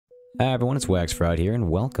Hi everyone, it's WaxFraud here, and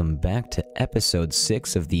welcome back to episode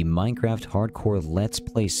 6 of the Minecraft Hardcore Let's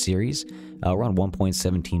Play series. We're on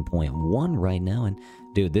 1.17.1 right now, and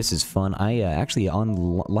dude, this is fun. I actually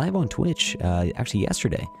live on Twitch actually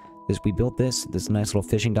yesterday. We built this nice little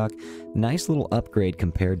fishing dock. Nice little upgrade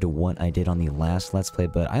compared to what I did on the last Let's Play,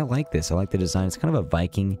 but I like this. I like the design. It's kind of a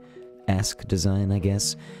Viking-esque design, I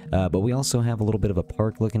guess. But we also have a little bit of a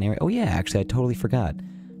park-looking area. Oh yeah, actually, I totally forgot.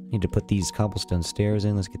 Need to put these cobblestone stairs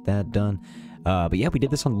in. Let's get that done. But yeah, we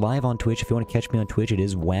did this live on Twitch. If you want to catch me on Twitch, it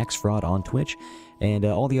is WaxFraud on Twitch. And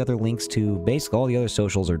all the other links to basically all the other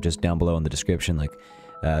socials are just down below in the description, like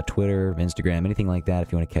Twitter, Instagram, anything like that.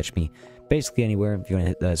 If you want to catch me basically anywhere. If you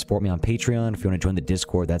want to support me on Patreon, if you want to join the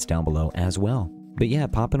Discord, that's down below as well. But yeah,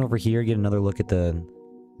 popping over here, get another look at the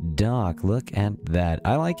dock. Look at that.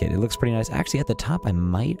 I like it. It looks pretty nice. Actually, at the top,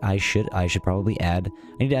 I should probably add.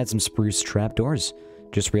 I need to add some spruce trapdoors.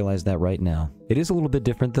 Just realized that right now. It is a little bit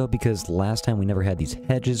different though, because last time we never had these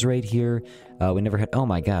hedges right here. We never had, oh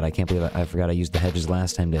my god, I can't believe I forgot I used the hedges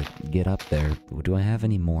last time to get up there. Do I have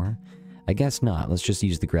any more? I guess not. Let's just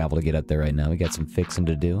use the gravel to get up there right now. We got some fixing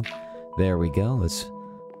to do. There we go. Let's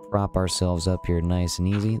prop ourselves up here nice and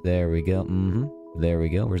easy. There we go. There we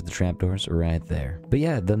go. Where's the trapdoors? Right there. But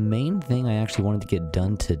yeah, the main thing I actually wanted to get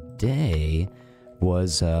done today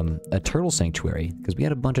was a turtle sanctuary, because we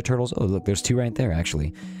had a bunch of turtles. Oh look, there's two right there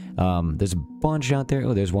actually. There's a bunch out there.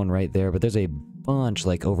 Oh, there's one right there, but there's a bunch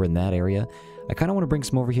like over in that area. I kind of want to bring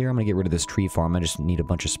some over here. I'm gonna get rid of this tree farm. I just need a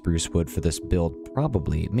bunch of spruce wood for this build,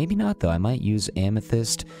 probably. Maybe not though. I might use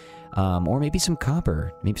amethyst, or maybe some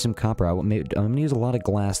copper. Maybe some copper. I'm gonna use a lot of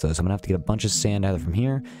glass though, so I'm gonna have to get a bunch of sand either from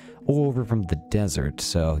here or over from the desert.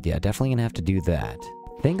 So yeah, definitely gonna have to do that.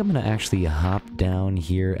 I think I'm gonna actually hop down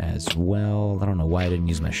here as well. I don't know why I didn't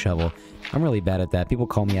use my shovel. I'm really bad at that. People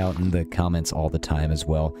call me out in the comments all the time as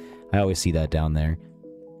well. I always see that down there.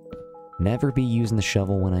 Never be using the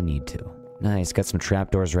shovel when I need to. Nice, got some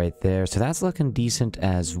trapdoors right there. So that's looking decent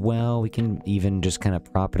as well. We can even just kind of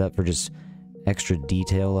prop it up for just extra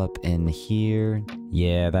detail up in here.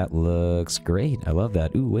 Yeah, that looks great. I love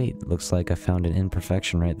that. Ooh, wait, looks like I found an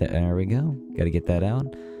imperfection right there. There we go. Gotta get that out.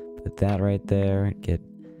 Put that right there. Get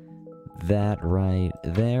that right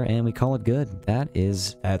there, and we call it good.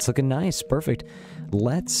 That's looking nice. Perfect.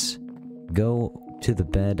 Let's go to the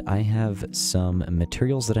bed. I have some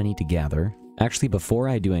materials that I need to gather. Actually, before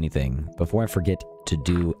I do anything, before I forget to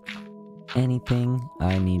do anything,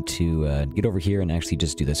 I need to get over here and actually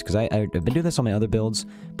just do this, because I've been doing this on my other builds,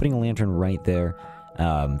 putting a lantern right there,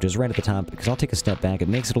 just right at the top, because I'll take a step back. It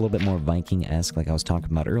makes it a little bit more Viking-esque, like I was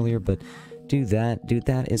talking about earlier, but do that. Dude,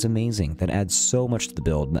 that is amazing. That adds so much to the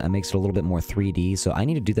build. That makes it a little bit more 3D, so I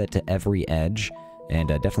need to do that to every edge, and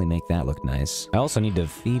definitely make that look nice. I also need to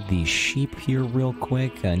feed the sheep here real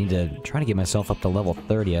quick. I need to try to get myself up to level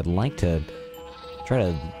 30. I'd like to try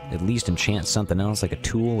to at least enchant something else, like a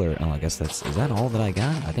tool, or, oh, I guess is that all that I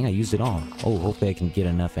got? I think I used it all. Oh, hopefully I can get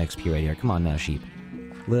enough XP right here. Come on now, sheep.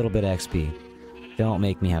 Little bit of XP. Don't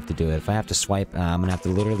make me have to do it. If I have to swipe, I'm gonna have to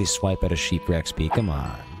literally swipe at a sheep for XP. Come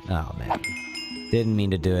on. Oh, man. Didn't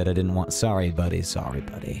mean to do it. I didn't want... Sorry, buddy. Sorry,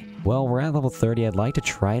 buddy. Well, we're at level 30. I'd like to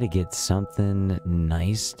try to get something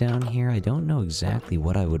nice down here. I don't know exactly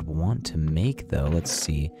what I would want to make, though. Let's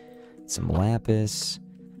see. Some lapis.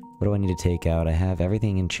 What do I need to take out? I have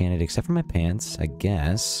everything enchanted except for my pants, I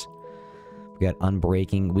guess. We got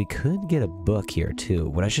unbreaking. We could get a book here, too.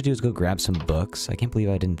 What I should do is go grab some books. I can't believe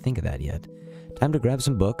I didn't think of that yet. Time to grab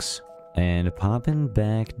some books. And popping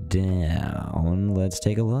back down, let's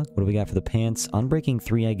take a look. What do we got for the pants? Unbreaking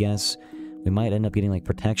 3, I guess. We might end up getting like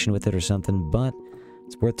protection with it or something, but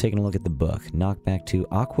it's worth taking a look at the book. Knockback 2,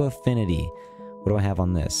 Aqua Affinity. What do I have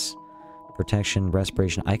on this? Protection,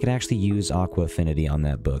 respiration. I could actually use Aqua Affinity on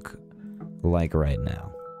that book, like right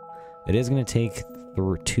now. It is going to take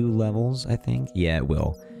 2 levels, I think. Yeah, it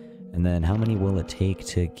will. And then how many will it take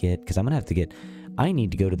to get... Because I'm going to have to get... I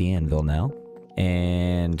need to go to the anvil now.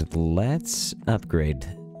 And let's upgrade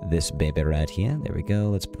this baby right here. There we go.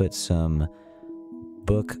 Let's put some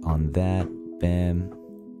book on that. Bam.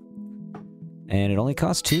 And it only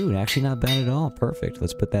costs 2. Actually not bad at all. Perfect.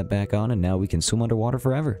 Let's put that back on, and now we can swim underwater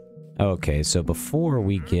forever. Okay, so before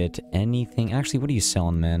we get anything... Actually, what are you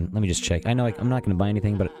selling, man? Let me just check. I know I'm not going to buy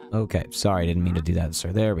anything, but... Okay, sorry, I didn't mean to do that,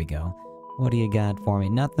 sir. There we go. What do you got for me?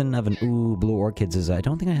 Nothing of an... Ooh, blue orchids is... I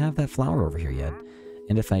don't think I have that flower over here yet.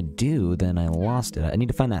 And if I do, then I lost it. I need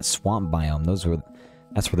to find that swamp biome.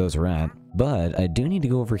 That's where those are at. But I do need to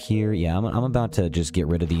go over here. Yeah, I'm about to just get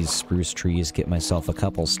rid of these spruce trees, get myself a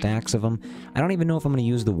couple stacks of them. I don't even know if I'm going to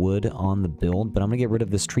use the wood on the build, but I'm going to get rid of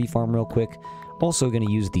this tree farm real quick. Also going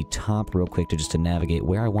to use the top real quick to navigate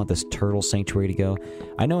where I want this turtle sanctuary to go.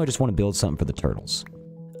 I know I just want to build something for the turtles.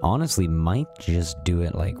 Honestly, might just do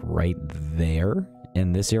it like right there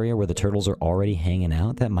in this area where the turtles are already hanging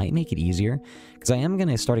out. That might make it easier, because I am going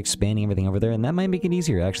to start expanding everything over there, and that might make it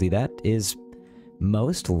easier. Actually, that is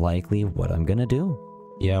most likely what I'm going to do.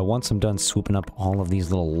 Yeah, once I'm done swooping up all of these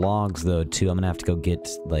little logs, though, too, I'm going to have to go get,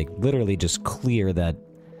 like, literally just clear that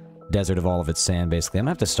desert of all of its sand, basically. I'm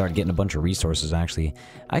going to have to start getting a bunch of resources, actually.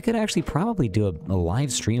 I could actually probably do a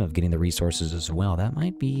live stream of getting the resources as well. That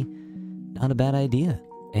might be not a bad idea.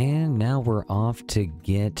 And now we're off to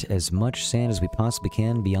get as much sand as we possibly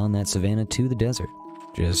can beyond that savanna to the desert.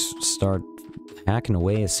 Just start hacking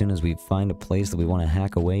away as soon as we find a place that we want to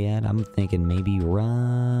hack away at. I'm thinking maybe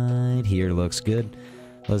right here looks good.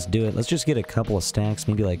 Let's do it. Let's just get a couple of stacks,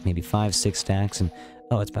 maybe 5, 6 stacks, and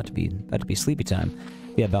oh, it's about to be sleepy time.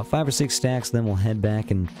 Yeah, about 5 or 6 stacks, then we'll head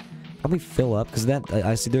back and probably fill up, because that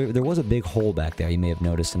I see there was a big hole back there, you may have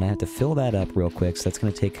noticed, and I have to fill that up real quick. So that's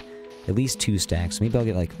going to take at least 2 stacks. Maybe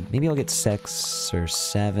I'll get 6 or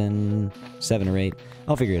 7 or 8.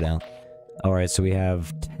 I'll figure it out. Alright, so we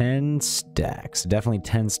have 10 stacks. Definitely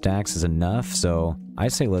 10 stacks is enough, so I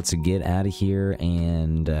say let's get out of here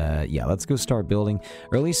and, yeah, let's go start building,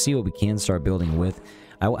 or at least see what we can start building with.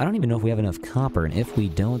 I don't even know if we have enough copper, and if we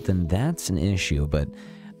don't, then that's an issue, but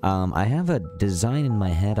I have a design in my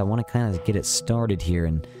head. I want to kind of get it started here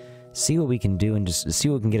and see what we can do and just see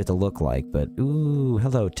what we can get it to look like. But ooh,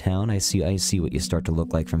 hello town. I see what you start to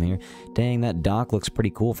look like from here. Dang, that dock looks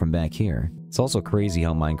pretty cool from back here. It's also crazy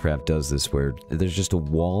how Minecraft does this, where there's just a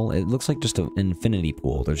wall. It looks like just an infinity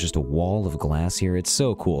pool. There's just a wall of glass here. It's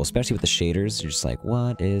so cool, especially with the shaders. You're just like,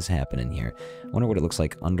 what is happening here? I wonder what it looks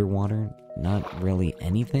like underwater. Not really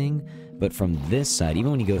anything, but from this side,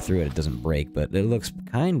 even when you go through it, it doesn't break, but it looks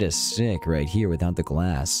kind of sick right here without the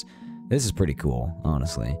glass. This is pretty cool,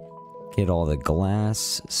 honestly. Get all the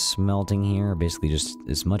glass smelting here, basically just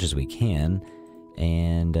as much as we can.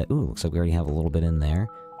 And, ooh, looks like we already have a little bit in there.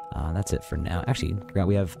 That's it for now. Actually, forgot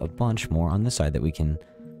we have a bunch more on this side that we can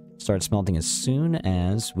start smelting as soon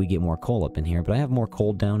as we get more coal up in here. But I have more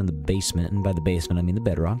coal down in the basement, and by the basement, I mean the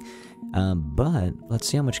bedrock. But let's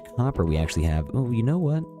see how much copper we actually have. Oh, you know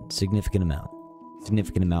what? Significant amount.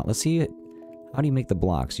 Significant amount. Let's see it. How do you make the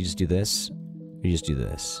blocks? You just do this? Or you just do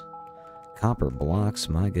this? Copper blocks,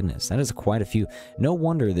 my goodness, that is quite a few. No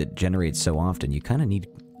wonder that generates so often. You kind of need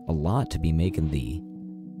a lot to be making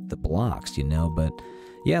the blocks, you know. But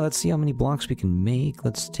yeah, let's see how many blocks we can make.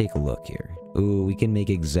 Let's take a look here. Ooh, we can make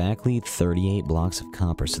exactly 38 blocks of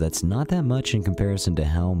copper, so that's not that much in comparison to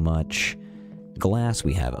how much glass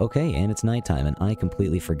we have. Okay, and it's nighttime, and I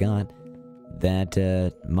completely forgot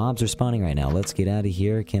that mobs are spawning right now. Let's get out of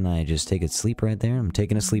here. Can I just take a sleep right there? I'm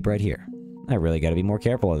taking a sleep right here. I really got to be more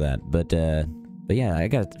careful of that, but yeah, I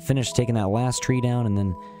got to finish taking that last tree down, and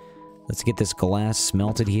then let's get this glass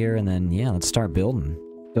smelted here, and then, yeah, let's start building.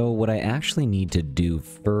 So what I actually need to do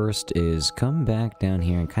first is come back down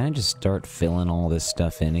here and kind of just start filling all this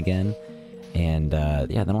stuff in again, and,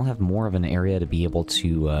 yeah, then I'll have more of an area to be able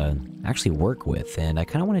to, actually work with, and I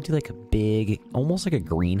kind of want to do, like, a big, almost like a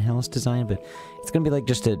greenhouse design, but it's going to be, like,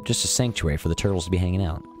 just a sanctuary for the turtles to be hanging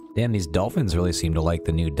out. Damn, these dolphins really seem to like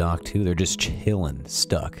the new dock, too. They're just chilling,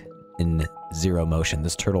 stuck in zero motion.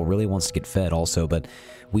 This turtle really wants to get fed also, but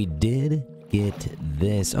we did get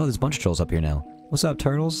this. Oh, there's a bunch of turtles up here now. What's up,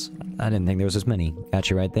 turtles? I didn't think there was this many. Got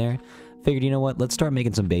you right there. Figured, you know what? Let's start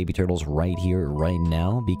making some baby turtles right here, right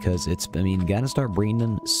now, because gotta start breeding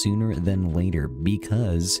them sooner than later,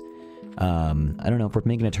 because I don't know, if we're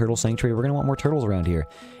making a turtle sanctuary, we're gonna want more turtles around here,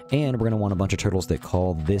 and we're gonna want a bunch of turtles that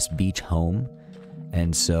call this beach home.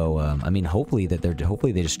 And so, hopefully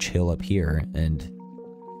they just chill up here and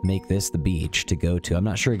make this the beach to go to. I'm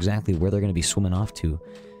not sure exactly where they're going to be swimming off to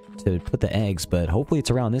put the eggs, but hopefully it's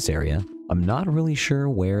around this area. I'm not really sure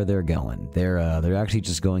where they're going. They're actually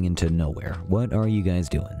just going into nowhere. What are you guys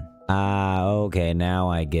doing? Ah, okay, now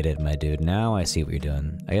I get it, my dude. Now I see what you're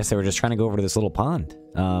doing. I guess they were just trying to go over to this little pond.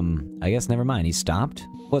 I guess never mind. He stopped?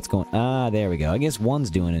 What's going... Ah, there we go. I guess one's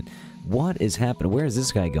doing it. What is happening? Where is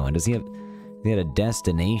this guy going? Does he have... He had a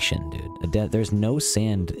destination, dude. There's no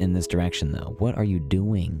sand in this direction, though. What are you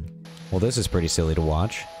doing? Well, this is pretty silly to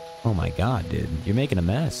watch. Oh my god, dude. You're making a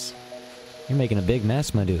mess. You're making a big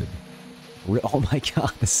mess, my dude. Oh my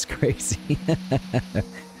god, this is crazy.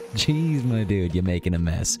 Jeez, my dude, you're making a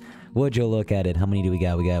mess. Would you look at it? How many do we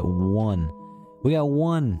got? We got one. We got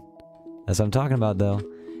one. That's what I'm talking about, though.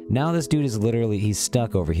 Now this dude is literally... He's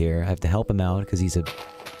stuck over here. I have to help him out, because he's a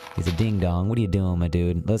ding-dong. What are you doing, my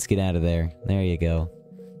dude? Let's get out of there. There you go.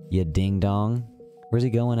 You ding-dong. Where's he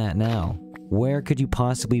going at now? Where could you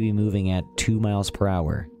possibly be moving at 2 miles per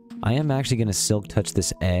hour? I am actually going to silk touch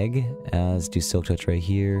this egg. Let's do silk touch right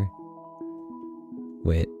here.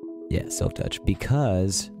 Wait. Yeah, silk touch.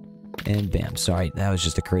 Because... And bam. Sorry, that was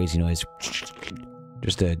just a crazy noise.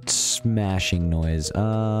 Just a smashing noise.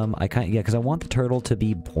 I kind of... Yeah, because I want the turtle to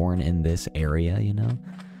be born in this area, you know?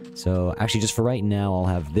 So, actually, just for right now, I'll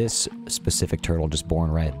have this specific turtle just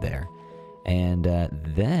born right there. And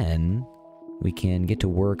then we can get to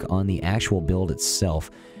work on the actual build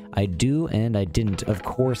itself. I do and I didn't. Of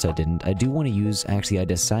course I didn't. I do want to use, actually I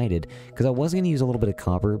decided, because I was going to use a little bit of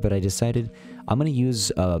copper, but I decided I'm going to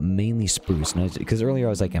use mainly spruce. Because earlier I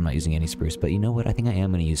was like, I'm not using any spruce, but you know what? I think I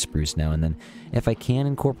am going to use spruce now. And then if I can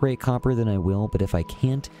incorporate copper, then I will. But if I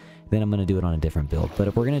can't, then I'm going to do it on a different build. But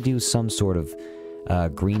if we're going to do some sort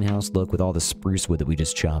of greenhouse look with all the spruce wood that we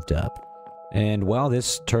just chopped up. And while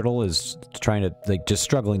this turtle is trying to, like, just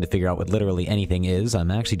struggling to figure out what literally anything is,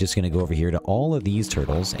 I'm actually just going to go over here to all of these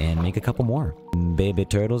turtles and make a couple more. Baby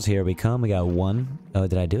turtles, here we come. We got one. Oh,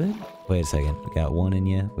 did I do it? Wait a second. We got one in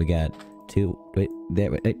you. We got two. Wait,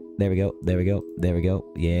 there we go. There we go. There we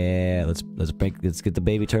go. Yeah, let's get the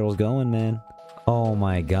baby turtles going, man. Oh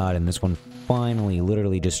my god, and this one finally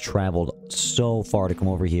literally just traveled so far to come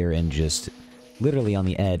over here and just... literally on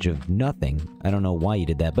the edge of nothing. I don't know why you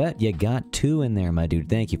did that, but you got 2 in there, my dude.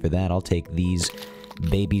 Thank you for that. I'll take these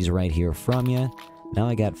babies right here from you. Now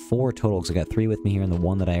I got 4 total, because I got 3 with me here and the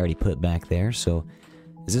one that I already put back there. So,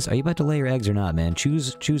 is this... are you about to lay your eggs or not, man?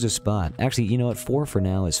 Choose a spot. Actually, you know what? 4 for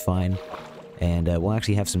now is fine. And we'll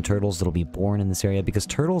actually have some turtles that'll be born in this area, because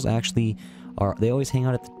turtles actually are... they always hang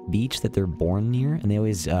out at the beach that they're born near, and they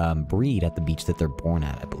always breed at the beach that they're born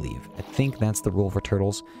at, I believe. I think that's the rule for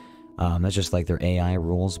turtles. That's just like their AI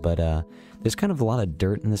rules, but there's kind of a lot of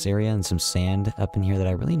dirt in this area and some sand up in here that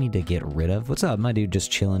I really need to get rid of. What's up, my dude? Just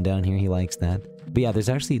chilling down here. He likes that. But yeah,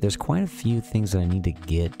 there's quite a few things that I need to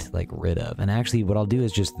get, like, rid of. And actually, what I'll do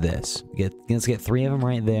is just this. Let's get 3 of them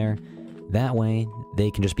right there. That way, they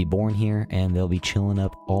can just be born here, and they'll be chilling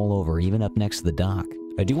up all over, even up next to the dock.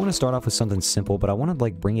 I do want to start off with something simple, but I want to,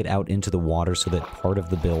 like, bring it out into the water so that part of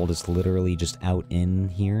the build is literally just out in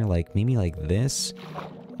here. Like, maybe like this.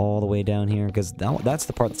 All the way down here, because that's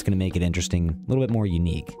the part that's going to make it interesting, a little bit more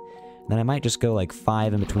unique. Then I might just go like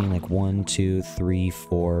 5 in between, like 1, 2, 3,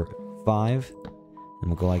 4, 5, and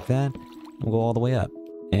we'll go like that. We'll go all the way up.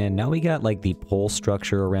 And now we got like the pole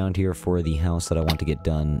structure around here for the house that I want to get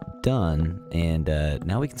done, and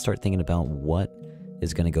now we can start thinking about what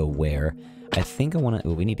is going to go where. I think I want to...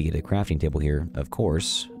 well, we need to get a crafting table here, of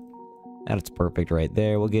course. That's perfect right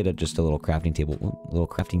there. We'll get just a little crafting table, a little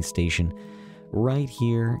crafting station right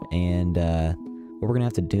here, and what we're gonna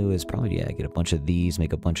have to do is probably, yeah, get a bunch of these,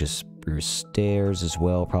 make a bunch of spruce stairs as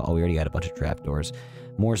well. Oh, we already got a bunch of trapdoors.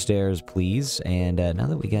 More stairs, please. And now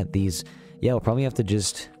that we got these, yeah, we'll probably have to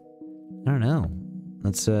just... I don't know.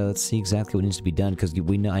 Let's see exactly what needs to be done, because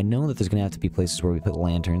I know that there's gonna have to be places where we put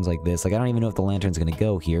lanterns like this. Like, I don't even know if the lantern's gonna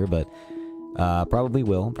go here, but probably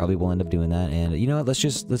will. Probably will end up doing that. And you know what?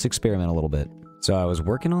 Let's experiment a little bit. So I was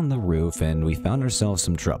working on the roof, and we found ourselves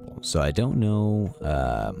some trouble. So I don't know,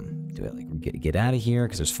 do I, like, get out of here,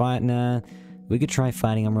 because there's fight? Nah, we could try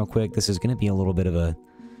fighting them real quick. This is going to be a little bit of a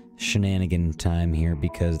shenanigan time here,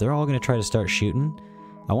 because they're all going to try to start shooting.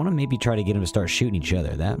 I want to maybe try to get them to start shooting each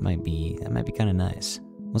other. That might be kind of nice.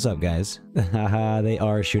 What's up, guys? Haha, they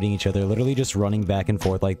are shooting each other. Literally just running back and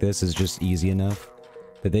forth like this is just easy enough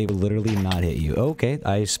that they will literally not hit you. Okay,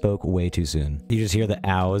 I spoke way too soon. You just hear the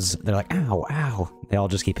ows. They're like, ow, ow. They all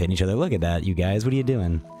just keep hitting each other. Look at that, you guys. What are you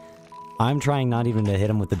doing? I'm trying not even to hit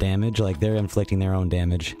them with the damage. Like, they're inflicting their own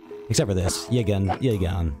damage. Except for this. You gone. You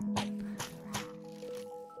gone.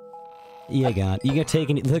 You gone. You got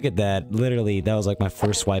taken. Look at that. Literally, that was like my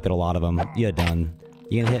first swipe at a lot of them. You done.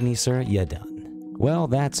 You gonna hit me, sir? You done. Well,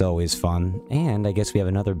 that's always fun. And I guess we have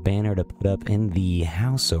another banner to put up in the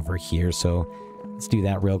house over here, so... let's do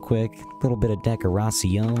that real quick. A little bit of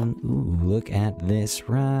decoration. Ooh, look at this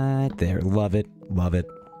right there. Love it. Love it.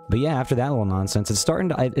 But yeah, after that little nonsense, it's starting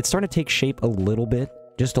to take shape a little bit.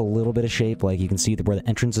 Just a little bit of shape. Like, you can see where the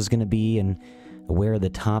entrance is going to be and where the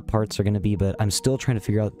top parts are going to be. But I'm still trying to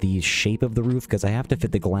figure out the shape of the roof, because I have to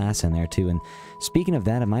fit the glass in there too. And speaking of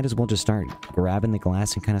that, I might as well just start grabbing the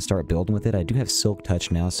glass and kind of start building with it. I do have silk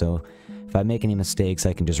touch now, so if I make any mistakes,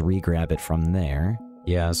 I can just re-grab it from there.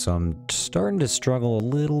 Yeah, so I'm starting to struggle a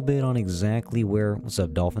little bit on exactly where... what's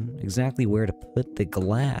up, Dolphin? Exactly where to put the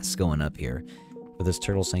glass going up here for this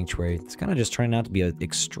turtle sanctuary. It's kind of just trying not to be an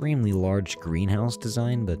extremely large greenhouse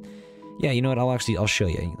design, but... yeah, you know what? I'll show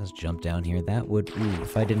you. Let's jump down here. That would... ooh,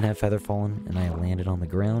 if I didn't have feather fallen and I landed on the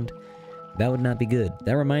ground, That would not be good.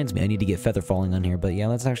 That reminds me, I need to get feather falling on here. But yeah,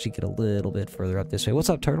 let's actually get a little bit further up this way. What's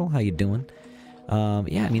up, turtle? How you doing?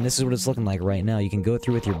 Yeah, I mean, this is what it's looking like right now. You can go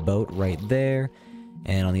through with your boat right there.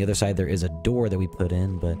 And on the other side, there is a door that we put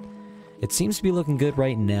in. But it seems to be looking good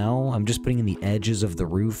right now. I'm just putting in the edges of the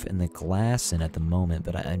roof and the glass in at the moment.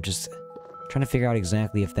 But I'm just trying to figure out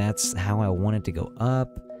exactly if that's how I want it to go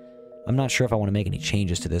up. I'm not sure if I want to make any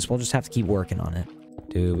changes to this. We'll just have to keep working on it.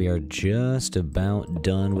 Dude, we are just about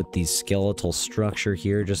done with the skeletal structure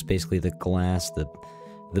here. Just basically the glass,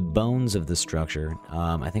 the bones of the structure.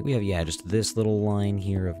 I think we have, yeah, just this little line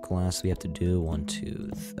here of glass we have to do. 1,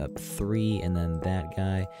 2, 3, and then that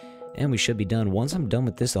guy. And we should be done. Once I'm done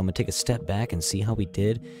with this, I'm going to take a step back and see how we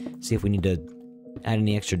did. See if we need to add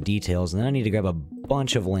any extra details. And then I need to grab a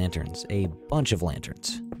bunch of lanterns. A bunch of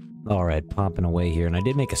lanterns. Alright, popping away here. And I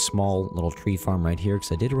did make a small little tree farm right here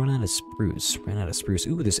because I did run out of spruce. Ran out of spruce.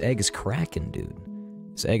 Ooh, this egg is cracking, dude.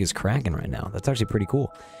 This egg is cracking right now. That's actually pretty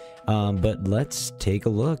cool. But let's take a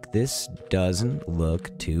look. This doesn't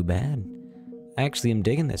look too bad. Actually, I'm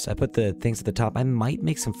digging this. I put the things at the top. I might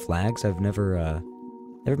make some flags. I've never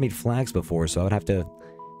made flags before, so I would have to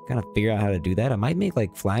kind of figure out how to do that. I might make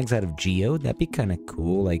like flags out of geode. That'd be kind of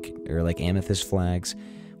cool, or like amethyst flags,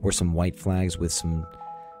 or some white flags with some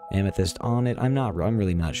amethyst on it. I'm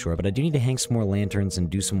really not sure, but I do need to hang some more lanterns and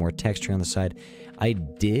do some more texture on the side. I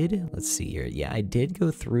did, let's see here. Yeah, I did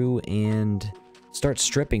go through and start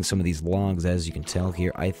stripping some of these logs, as you can tell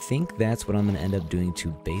here. I think that's what I'm going to end up doing to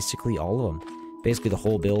basically all of them. Basically the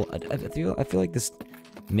whole build. I feel like this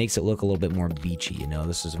makes it look a little bit more beachy, you know?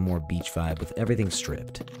 This is a more beach vibe with everything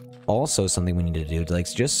stripped. Also, something we need to do, like,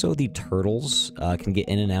 just so the turtles can get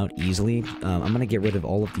in and out easily, I'm going to get rid of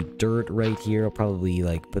all of the dirt right here. I'll probably,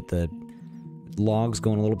 like, put the logs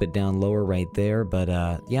going a little bit down lower right there. But,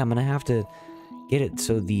 yeah, I'm going to have to get it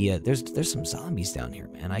so the, there's some zombies down here,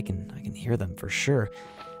 man. I can hear them for sure.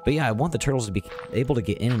 But, yeah, I want the turtles to be able to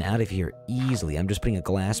get in and out of here easily. I'm just putting a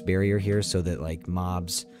glass barrier here so that, like,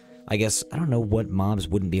 mobs, I guess, I don't know what mobs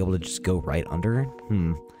wouldn't be able to just go right under.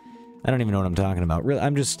 I don't even know what I'm talking about. Really,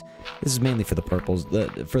 this is mainly for the purples,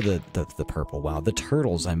 for the purple, wow. The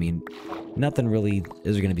turtles, I mean, nothing really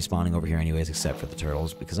is going to be spawning over here anyways except for the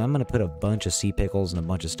turtles, because I'm going to put a bunch of sea pickles and a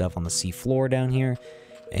bunch of stuff on the sea floor down here,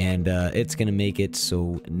 and it's going to make it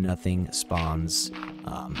so nothing spawns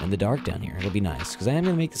in the dark down here. It'll be nice, because I am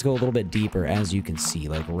going to make this go a little bit deeper, as you can see,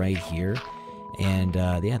 like right here, and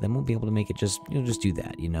yeah, then we'll be able to make it just do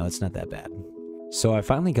that, you know, it's not that bad. So I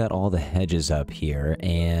finally got all the hedges up here,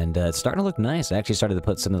 and it's starting to look nice. I actually started to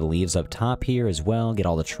put some of the leaves up top here as well, get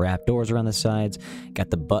all the trapdoors around the sides, got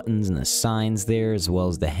the buttons and the signs there, as well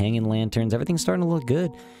as the hanging lanterns. Everything's starting to look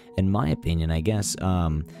good, in my opinion, I guess.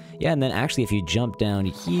 Yeah, and then actually, if you jump down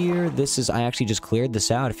here, I actually just cleared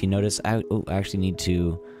this out. If you notice, I actually need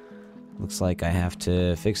to... Looks like I have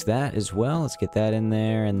to fix that as well. Let's get that in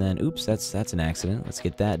there, and then, oops, that's an accident. Let's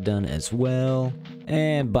get that done as well.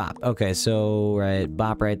 And bop. Okay, so, right,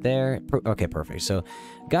 bop right there. Okay, perfect. So,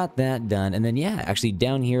 got that done. And then, yeah, actually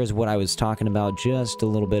down here is what I was talking about just a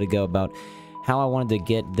little bit ago about how I wanted to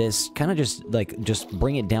get this kind of just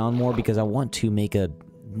bring it down more, because I want to make a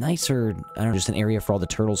nicer, I don't know, just an area for all the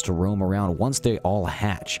turtles to roam around once they all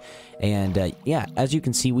hatch. And yeah, as you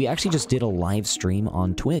can see, we actually just did a live stream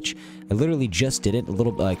on Twitch. I literally just did it a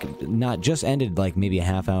little, like, not just ended like maybe a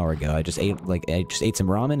half hour ago. I just ate some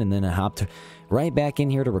ramen, and then I hopped right back in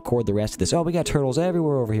here to record the rest of this. Oh, we got turtles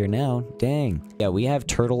everywhere over here now. Dang. Yeah, we have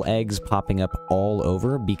turtle eggs popping up all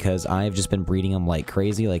over because I've just been breeding them like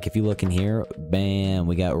crazy. Like, if you look in here, bam,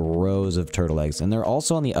 we got rows of turtle eggs. And they're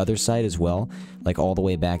also on the other side as well, like all the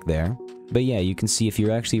way back there. But yeah, you can see if you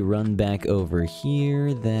actually run back over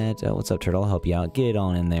here that... Oh, what's up, turtle? I'll help you out. Get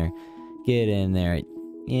on in there. Get in there.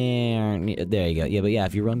 Yeah, there you go. Yeah, but yeah,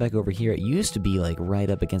 if you run back over here, it used to be like right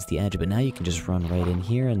up against the edge, but now you can just run right in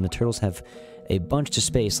here, and the turtles have a bunch of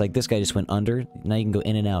space. Like, this guy just went under. Now you can go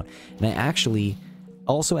in and out. And I actually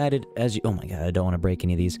also added, oh my god, I don't want to break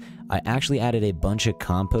any of these. I actually added a bunch of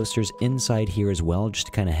composters inside here as well, just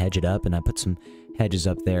to kind of hedge it up, and I put some hedges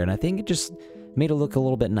up there, and I think it just made it look a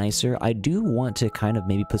little bit nicer. I do want to kind of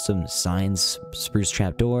maybe put some signs, spruce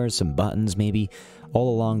trapdoors, some buttons maybe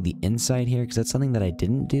all along the inside here, because that's something that I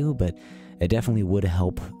didn't do, but it definitely would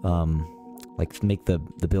help like make the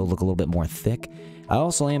build look a little bit more thick. I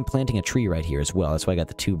also am planting a tree right here as well. That's why I got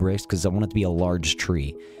the 2 bricks, because I want it to be a large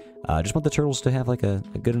tree. I just want the turtles to have like a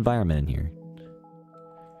good environment in here.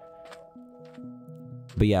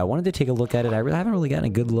 But yeah, I wanted to take a look at it. I haven't really gotten a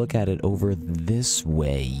good look at it over this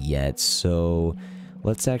way yet, so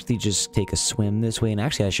let's actually just take a swim this way. And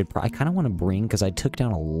actually, I kind of want to bring, because I took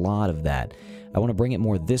down a lot of that, I want to bring it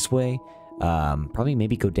more this way, Probably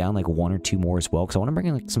maybe go down like 1 or 2 more as well, because I want to bring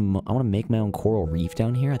in like I want to make my own coral reef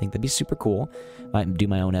down here. I think that'd be super cool. Might do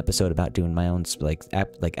my own episode about doing my own like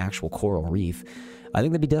actual coral reef. I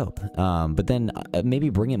think that'd be dope. But then maybe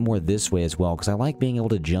bring it more this way as well, because I like being able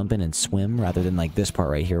to jump in and swim rather than like this part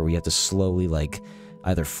right here where you have to slowly like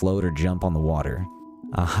either float or jump on the water.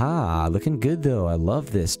 Aha, looking good though. I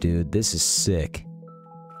love this, dude. This is sick.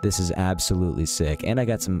 This is absolutely sick. And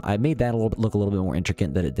I made that look a little bit more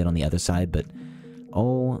intricate than it did on the other side, but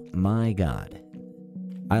oh my god.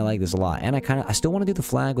 I like this a lot. And I still want to do the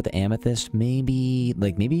flag with the amethyst. Maybe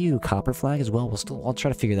you copper flag as well. I'll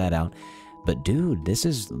try to figure that out. But dude, this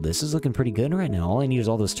is looking pretty good right now. All I need is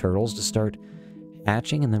all those turtles to start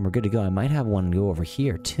hatching, and then we're good to go. I might have one go over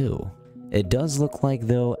here too. It does look like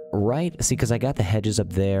though, right? See, because I got the hedges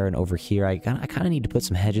up there and over here. I kind of need to put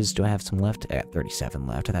some hedges. Do I have some left? I got 37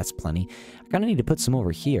 left. That's plenty. I kind of need to put some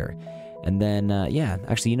over here. And then, yeah,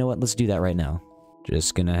 actually, you know what? Let's do that right now.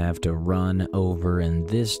 Just gonna have to run over in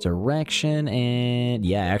this direction, and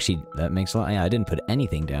yeah, actually, that makes a lot. Yeah, I didn't put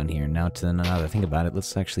anything down here. Now that I think about it,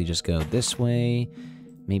 let's actually just go this way.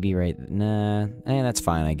 Maybe right, nah, that's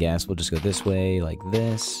fine, I guess. We'll just go this way, like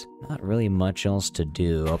this. Not really much else to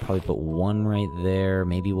do. I'll probably put one right there.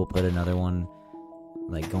 Maybe we'll put another one,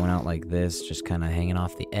 like, going out like this, just kind of hanging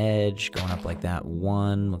off the edge, going up like that.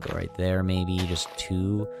 One, we'll go right there, maybe, just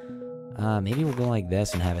 2. Maybe we'll go like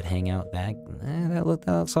this and have it hang out back. That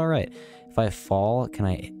looks alright. If I fall, can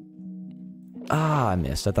I... I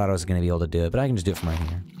missed. I thought I was going to be able to do it, but I can just do it from right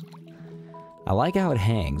here. I like how it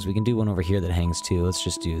hangs. We can do one over here that hangs too. Let's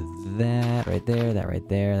just do that right there, that right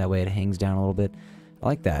there. That way it hangs down a little bit. I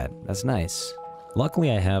like that. That's nice.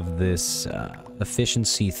 Luckily, I have this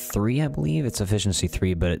efficiency 3, I believe. It's efficiency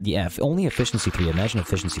 3, but yeah, only efficiency 3. Imagine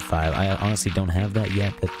efficiency 5. I honestly don't have that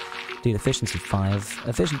yet, but dude, efficiency 5.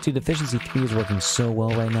 Efficiency 3 is working so well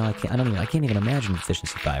right now. I can't even imagine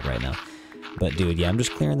efficiency 5 right now. But dude, yeah, I'm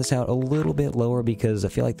just clearing this out a little bit lower because I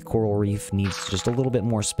feel like the coral reef needs just a little bit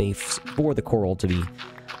more space for the coral to be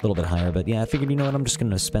a little bit higher. But yeah, I figured, you know what, I'm just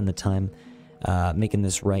going to spend the time making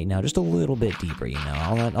this right now just a little bit deeper, you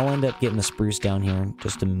know. I'll end up getting a spruce down here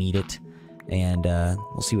just to meet it, and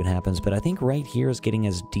we'll see what happens. But I think right here is getting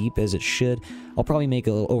as deep as it should. I'll probably make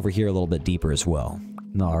it over here a little bit deeper as well.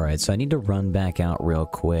 Alright, so I need to run back out real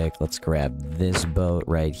quick. Let's grab this boat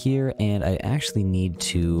right here, and I actually need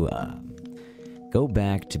to go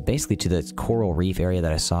back to basically to the coral reef area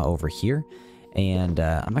that I saw over here. And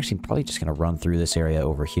I'm actually probably just going to run through this area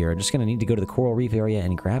over here. I'm just going to need to go to the coral reef area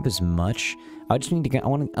and grab as much. I just need to get, I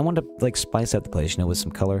want to like spice up the place, you know, with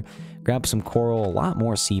some color. Grab some coral, a lot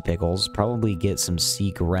more sea pickles, probably get some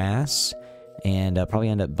sea grass, and probably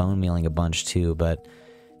end up bone mealing a bunch too. But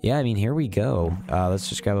yeah, I mean, here we go. Let's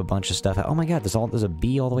just grab a bunch of stuff. Oh my god, there's a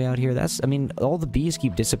bee all the way out here. I mean, all the bees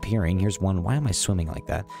keep disappearing. Here's one. Why am I swimming like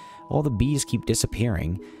that? All the bees keep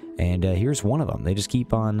disappearing. And here's one of them. They just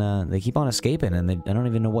keep on escaping, and I don't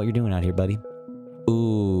even know what you're doing out here, buddy.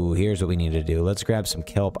 Ooh, here's what we need to do. Let's grab some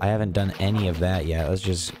kelp. I haven't done any of that yet.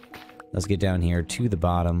 Let's get down here to the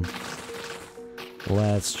bottom.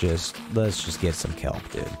 Let's just get some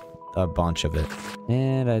kelp, dude. A bunch of it.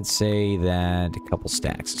 And I'd say that a couple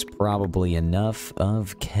stacks is probably enough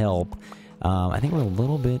of kelp. I think we're a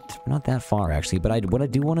little bit, not that far actually, but what I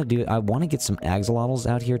do want to do, I want to get some axolotls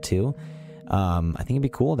out here too. I think it'd be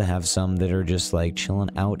cool to have some that are just like chilling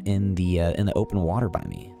out in the open water by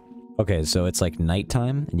me. Okay, so it's like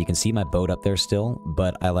nighttime, and you can see my boat up there still,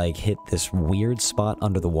 but I like hit this weird spot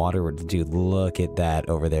under the water. Dude, look at that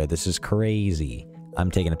over there. This is crazy. I'm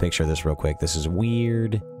taking a picture of this real quick. This is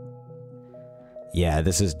weird. Yeah,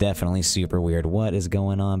 this is definitely super weird. What is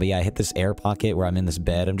going on? But yeah, I hit this air pocket where I'm in this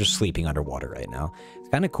bed. I'm just sleeping underwater right now. It's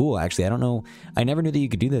kind of cool, actually. I don't know. I never knew that you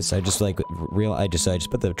could do this. I just like I just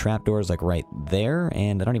put the trapdoors like right there,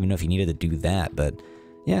 and I don't even know if you needed to do that, but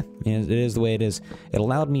yeah, it is the way it is. It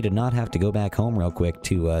allowed me to not have to go back home real quick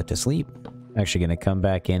to sleep. Actually gonna come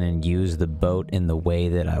back in and use the boat in the way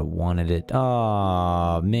that I wanted it.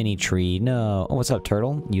 Aw, mini tree, no. Oh, what's up,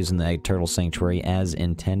 turtle? Using the turtle sanctuary as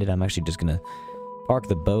intended. I'm actually just gonna park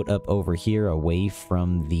the boat up over here away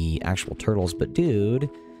from the actual turtles. But dude,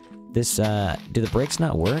 this do the brakes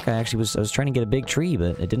not work? I was trying to get a big tree,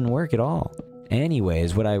 but it didn't work at all.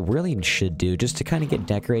 Anyways, what I really should do, just to kind of get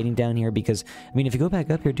decorating down here, because I mean, if you go back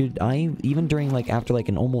up here, dude, even during like after like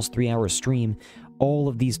an almost 3-hour stream, all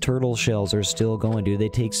of these turtle shells are still going, dude. They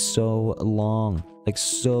take so long, like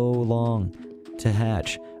so long to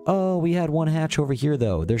hatch. Oh, we had one hatch over here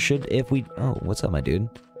though. There should, oh, what's up, my dude?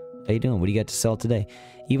 How you doing? What do you got to sell today?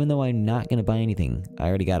 Even though I'm not gonna buy anything, I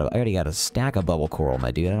already got a stack of bubble coral,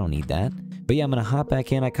 my dude. I don't need that. But yeah, I'm gonna hop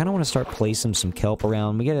back in. I kind of want to start placing some kelp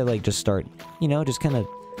around. We gotta like just start, you know, just kind of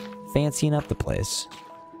fancying up the place.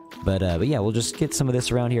 But yeah, we'll just get some of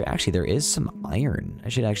this around here. Actually, there is some iron. I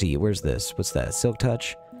should actually. Where's this? What's that? Silk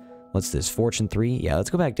touch. What's this? Fortune 3? Yeah, let's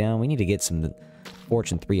go back down. We need to get some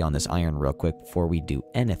Fortune 3 on this iron real quick before we do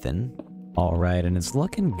anything. Alright, and it's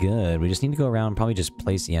looking good. We just need to go around and probably just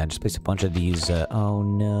place, yeah, just place a bunch of these, oh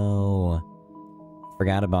no.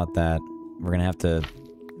 Forgot about that. We're gonna have to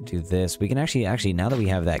do this. We can actually, now that we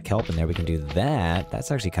have that kelp in there, we can do that. That's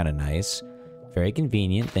actually kind of nice. Very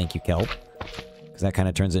convenient. Thank you, kelp. Because that kind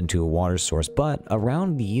of turns it into a water source. But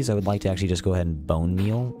around these, I would like to actually just go ahead and bone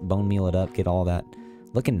meal it up, get all that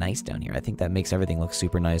looking nice down here. I think that makes everything look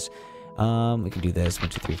super nice. We can do this. 1,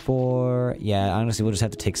 2, 3, 4. Yeah, honestly, we'll just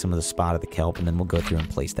have to take some of the spot of the kelp, and then we'll go through and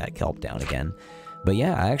place that kelp down again. But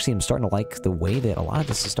yeah, I actually am starting to like the way that a lot of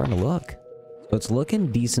this is starting to look. So it's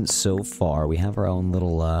looking decent so far. We have our own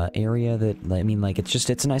little area that, I mean, like,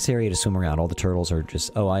 it's a nice area to swim around. All the turtles are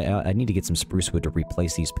just... Oh, I need to get some spruce wood to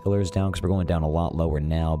replace these pillars down, because we're going down a lot lower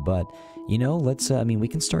now. But, you know, let's, I mean, we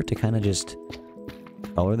can start to kind of just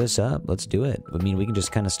color this up. Let's do it. I mean, we can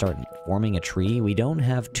just kind of start forming a tree. We don't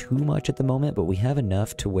have too much at the moment, but we have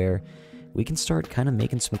enough to where we can start kind of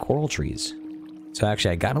making some coral trees. So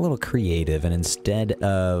actually, I got a little creative, and instead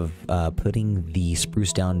of putting the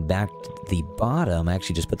spruce down back to the bottom, I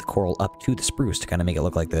actually just put the coral up to the spruce to kind of make it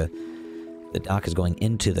look like the dock is going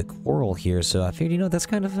into the coral here. So I figured, you know,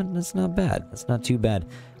 that's not bad. That's not too bad.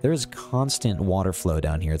 There is constant water flow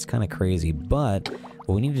down here. It's kind of crazy, but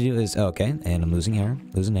what we need to do is, okay, and I'm losing air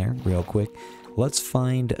real quick. Let's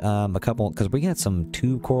find a couple, because we got some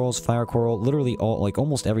tube corals, fire coral, literally all, like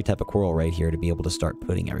almost every type of coral right here to be able to start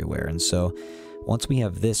putting everywhere. And so once we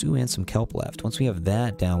have this, ooh, and some kelp left. Once we have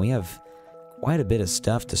that down, we have quite a bit of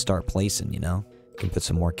stuff to start placing, you know? We can put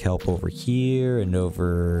some more kelp over here and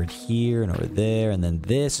over here and over there. And then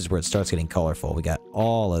this is where it starts getting colorful. We got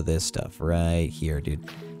all of this stuff right here, dude.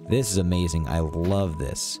 This is amazing. I love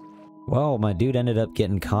this. Well, my dude ended up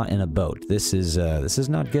getting caught in a boat. This is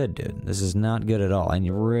not good, dude. This is not good at all. I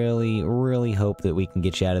really, really hope that we can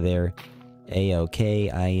get you out of there A-okay.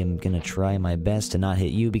 I am gonna try my best to not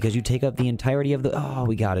hit you because you take up the entirety of the... Oh,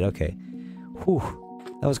 we got it. Okay. Whew.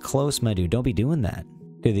 That was close, my dude. Don't be doing that.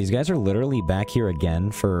 Dude, these guys are literally back here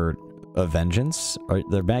again for a vengeance. Or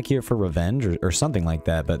they're back here for revenge or something like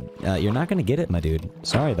that. But you're not gonna get it, my dude.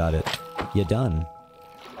 Sorry about it. You're done.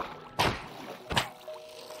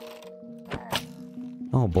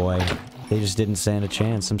 Oh boy. They just didn't stand a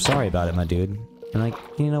chance. I'm sorry about it, my dude. And like,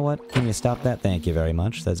 you know what? Can you stop that? Thank you very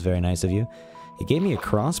much. That's very nice of you. He gave me a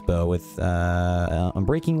crossbow with,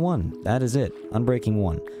 Unbreaking 1. That is it. Unbreaking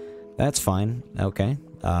 1. That's fine. Okay.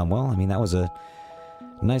 Well, I mean, that was a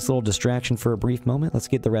nice little distraction for a brief moment. Let's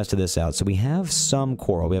get the rest of this out. So we have some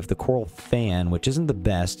coral. We have the coral fan, which isn't the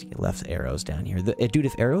best. He left arrows down here. Dude,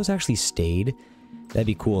 if arrows actually stayed, that'd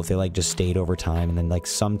be cool if they, like, just stayed over time and then, like,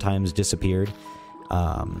 sometimes disappeared.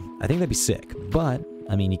 I think that'd be sick. But,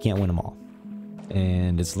 I mean, you can't win them all.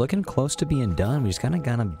 And it's looking close to being done. We just kind of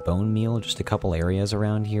got to bone meal just a couple areas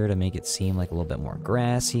around here to make it seem like a little bit more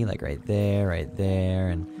grassy, like right there,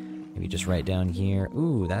 and maybe just right down here.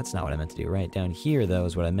 Ooh, that's not what I meant to do. Right down here, though,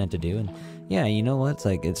 is what I meant to do. And yeah, you know what? It's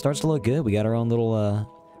like, it starts to look good. We got our own little,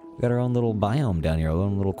 biome down here, our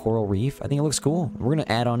own little coral reef. I think it looks cool. We're gonna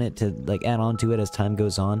add on to it as time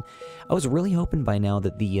goes on. I was really hoping by now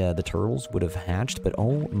that the turtles would have hatched, but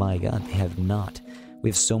oh my god, they have not. We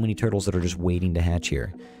have so many turtles that are just waiting to hatch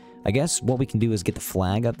here. I guess what we can do is get the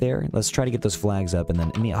flag up there. Let's try to get those flags up, and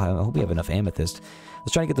then, I mean, I hope we have enough amethyst.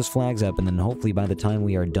 Let's try to get those flags up, and then hopefully by the time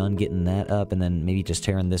we are done getting that up, and then maybe just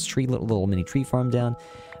tearing this little mini tree farm down,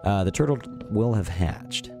 the turtle will have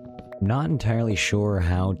hatched. Not entirely sure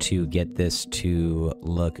how to get this to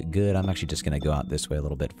look good. I'm actually just going to go out this way a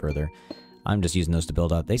little bit further. I'm just using those to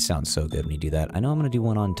build up. They sound so good when you do that. I know I'm going to do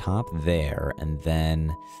one on top there, and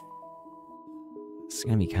then it's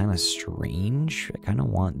going to be kind of strange. I kind of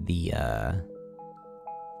want the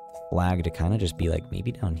flag to kind of just be like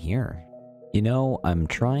maybe down here. You know, I'm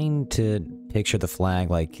trying to picture the flag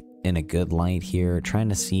like in a good light here, trying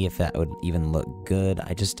to see if that would even look good.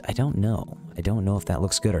 I don't know. I don't know if that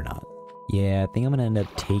looks good or not. Yeah, I think I'm gonna end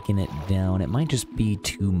up taking it down. It might just be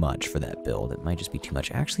too much for that build. It might just be too much.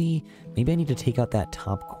 Actually, maybe I need to take out that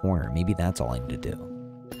top corner. Maybe that's all I need to do.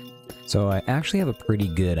 So I actually have a pretty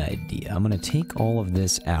good idea. I'm gonna take all of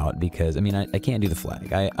this out because, I mean, I can't do the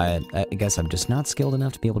flag. I guess I'm just not skilled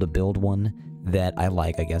enough to be able to build one that I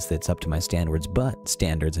like. I guess that's up to my standards,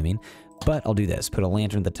 I mean. But I'll do this. Put a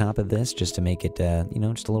lantern at the top of this just to make it, you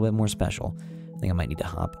know, just a little bit more special. I think I might need to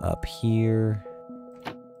hop up here.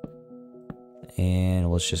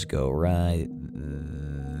 And let's just go right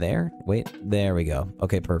there. Wait, there we go.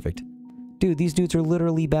 Okay, perfect. Dude, these dudes are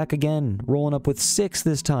literally back again. Rolling up with 6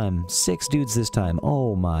 this time. 6 dudes this time.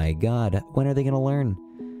 Oh my god. When are they gonna learn?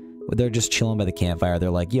 They're just chilling by the campfire. They're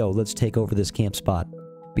like, yo, let's take over this camp spot.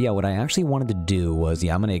 But yeah, what I actually wanted to do was,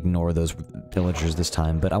 yeah, I'm gonna ignore those villagers this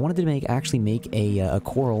time, but I wanted to actually make a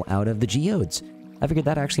coral out of the geodes. I figured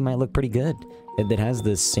that actually might look pretty good. It has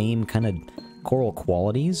the same kind of coral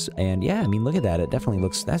qualities, and yeah, I mean, look at that. It definitely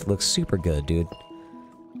looks super good, dude.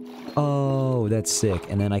 Oh, that's sick.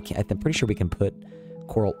 And then I'm pretty sure we can put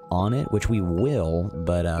coral on it, which we will,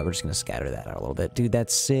 but we're just gonna scatter that out a little bit. Dude,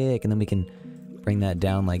 that's sick. And then we can bring that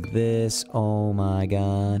down like this. Oh my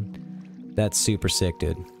god. That's super sick,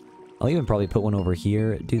 dude. I'll even probably put one over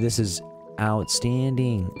here. Dude, this is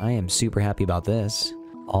outstanding. I am super happy about this.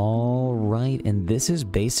 Alright, and this is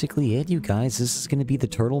basically it, you guys. This is going to be the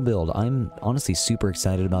turtle build. I'm honestly super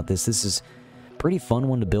excited about this. This is a pretty fun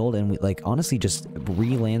one to build, and like honestly just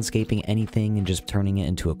re-landscaping anything and just turning it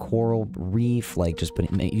into a coral reef, like just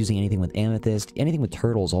using anything with amethyst, anything with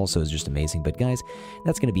turtles also is just amazing. But guys,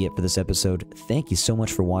 that's going to be it for this episode. Thank you so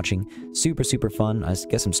much for watching. Super fun. I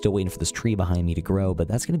guess I'm still waiting for this tree behind me to grow, but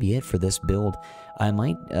that's going to be it for this build. I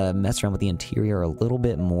might mess around with the interior a little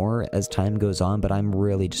bit more as time goes on, but I'm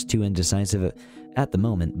really just too indecisive at the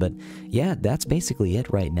moment. But yeah, that's basically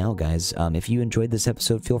it right now, guys. If you enjoyed this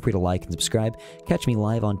episode, feel free to like and subscribe. Catch me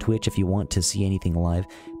live on Twitch if you want to see anything live.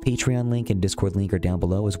 Patreon link and Discord link are down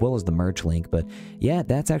below, as well as the merch link. But yeah,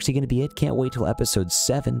 that's actually going to be it. Can't wait till episode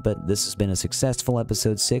 7, but this has been a successful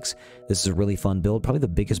episode 6. This is a really fun build, probably the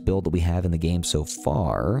biggest build that we have in the game so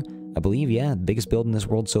far. I believe, yeah, the biggest build in this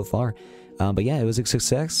world so far. But yeah, it was a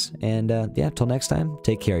success, and yeah, till next time,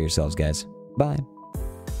 take care of yourselves, guys. Bye.